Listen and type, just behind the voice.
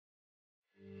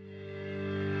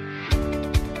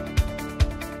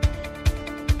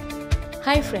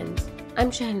Hi friends,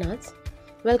 I'm Shahnaz.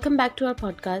 Welcome back to our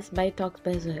podcast by Talks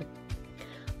by Zohib.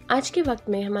 आज के वक्त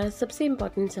में हमारा सबसे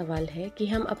इम्पोर्टेंट सवाल है कि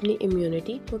हम अपनी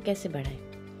इम्यूनिटी को कैसे बढ़ाएं.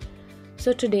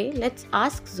 So today let's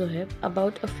ask Zohib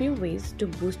about a few ways to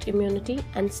boost immunity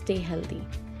and stay healthy.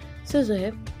 So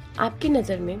Zohib, आपकी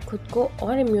नज़र में खुद को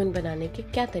और इम्यून बनाने के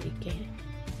क्या तरीके हैं?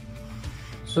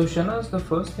 So Shahnaz, the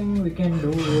first thing we can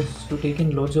do is to take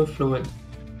in loads of fluids.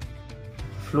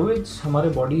 Fluids हमारे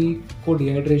बॉडी को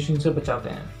डिहाइड्रेशन से बचाते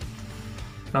हैं.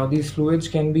 Now these fluids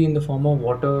can be in the form of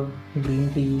water, green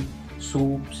tea,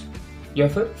 soups या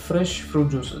फिर fresh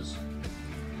fruit juices.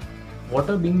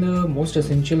 Water being the most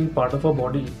essential part of our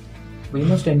body, we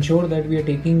must ensure that we are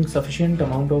taking sufficient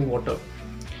amount of water.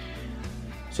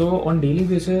 So on daily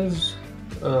basis,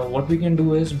 what we can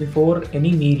do is before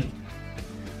any meal,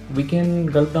 we can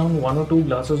gulp down 1 or 2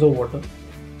 glasses of water.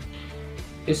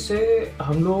 इससे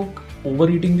हम लोग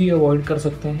over eating भी avoid कर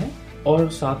सकते हैं और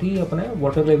साथ ही अपने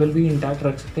वाटर लेवल भी इंटैक्ट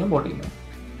रख सकते हैं बॉडी में.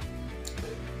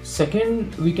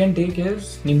 Second we can take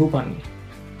is nimbu pani.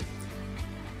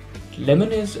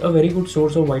 Lemon is a very good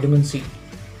source of vitamin C.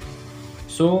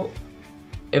 So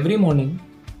every morning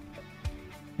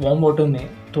warm water में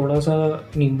थोड़ा सा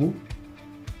नींबू,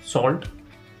 सॉल्ट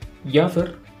या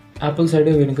फिर एप्पल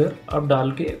साइडर विनेगर आप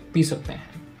डाल के पी सकते हैं.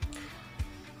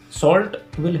 Salt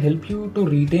will help you to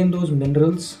retain those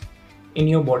minerals in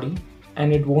your body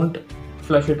and it won't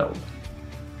flush it out.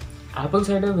 Apple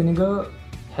cider vinegar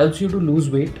helps you to lose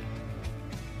weight,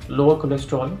 lower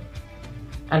cholesterol,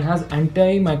 and has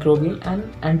antimicrobial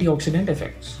and antioxidant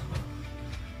effects.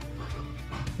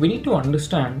 We need to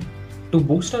understand, to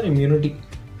boost our immunity,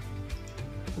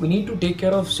 we need to take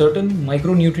care of certain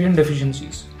micronutrient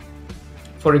deficiencies.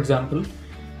 For example,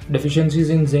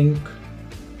 deficiencies in zinc,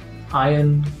 iron,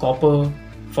 copper,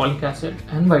 folic acid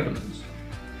and vitamins.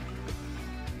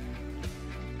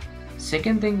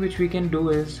 Second thing which we can do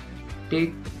is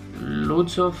take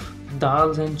loads of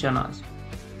dals and chanas.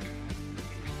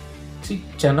 See,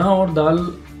 चना और दाल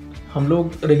हम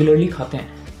लोग regularly खाते हैं,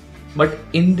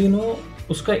 but in दिनों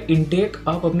उसका intake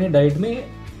आप अपने डाइट में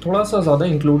थोड़ा सा ज़्यादा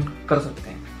इंक्लूड कर सकते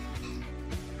हैं.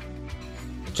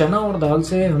 चना और दाल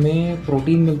से हमें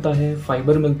प्रोटीन मिलता है,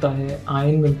 फाइबर मिलता है,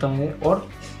 आयरन मिलता है और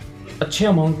अच्छे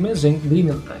अमाउंट में जिंक भी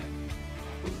मिलता है.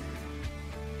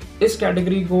 इस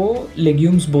कैटेगरी को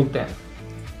लेग्यूम्स बोलते हैं.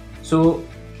 सो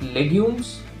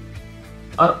legumes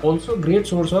are also great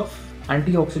source of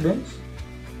antioxidants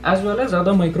as well as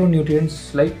other micronutrients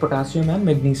like potassium and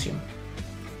magnesium.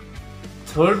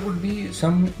 Third would be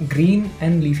some green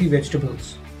and leafy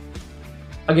vegetables.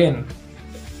 Again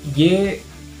ये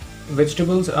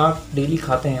वेजिटेबल्स आप डेली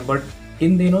खाते हैं, बट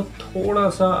इन दिनों थोड़ा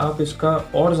सा आप इसका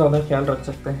और ज़्यादा ख्याल रख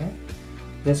सकते हैं.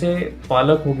 जैसे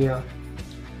पालक हो गया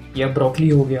या ब्रोकली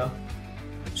हो गया.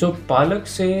 सो पालक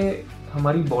से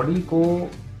हमारी बॉडी को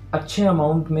अच्छे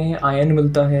अमाउंट में आयरन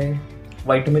मिलता है,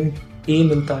 विटामिन ए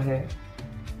मिलता है.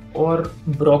 और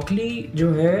ब्रोकली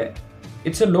जो है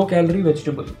it's a low calorie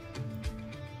vegetable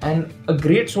and a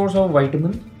great source of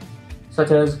vitamin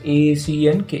such as A, C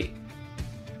and K.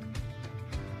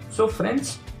 So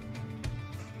friends,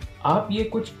 आप ये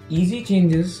कुछ इजी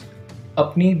चेंजेस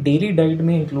अपनी डेली डाइट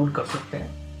में इंक्लूड कर सकते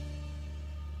हैं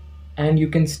and you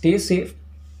can stay safe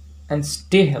and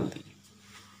stay healthy.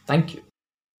 Thank you.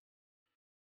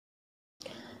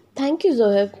 Thank you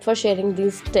Zohib for sharing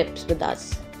these tips with us.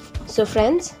 So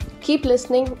friends, keep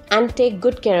listening and take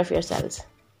good care of yourselves.